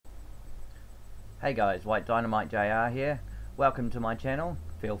Hey guys, White Dynamite JR here. Welcome to my channel.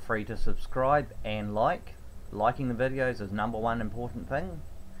 Feel free to subscribe and like. Liking the videos is #1 important thing.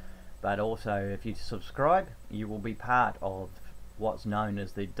 But also, if you subscribe, you will be part of what's known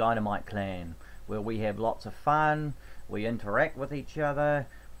as the Dynamite clan, where we have lots of fun, we interact with each other,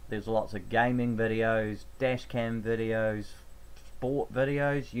 there's lots of gaming videos, dashcam videos, sport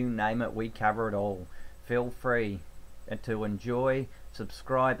videos, you name it, we cover it all. Feel free to enjoy,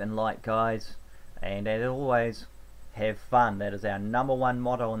 subscribe and like, guys. And as always, have fun. That is our #1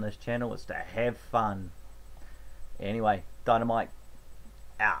 motto on this channel, is to have fun. Anyway, Dynamite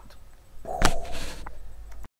out.